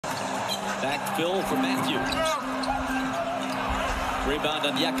Backfill for Matthews. Rebound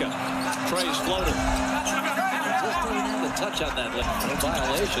on Yeka. Trae's floater. Just going in the touch on that left. No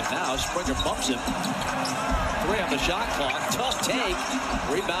violation now. Springer bumps him. 3 on the shot clock. Tough take.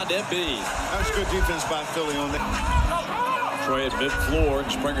 Rebound MB. That was good defense by Philly on that. Trae at mid-floor.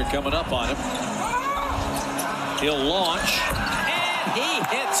 Springer coming up on him. He'll launch. And he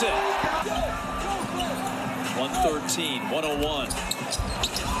hits it. 113-101.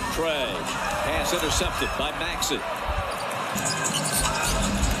 Trae. Pass intercepted by Maxey.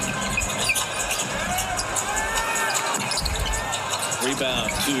 Rebound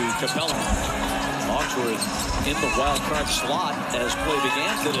to Capella. Hawks were in the wild card slot as play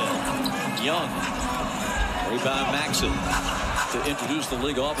began today. Young. Rebound Maxey to introduce the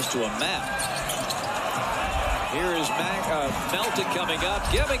league office to a map. Here is Melton coming up,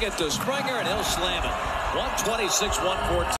 giving it to Springer, and he'll slam it. 126-114.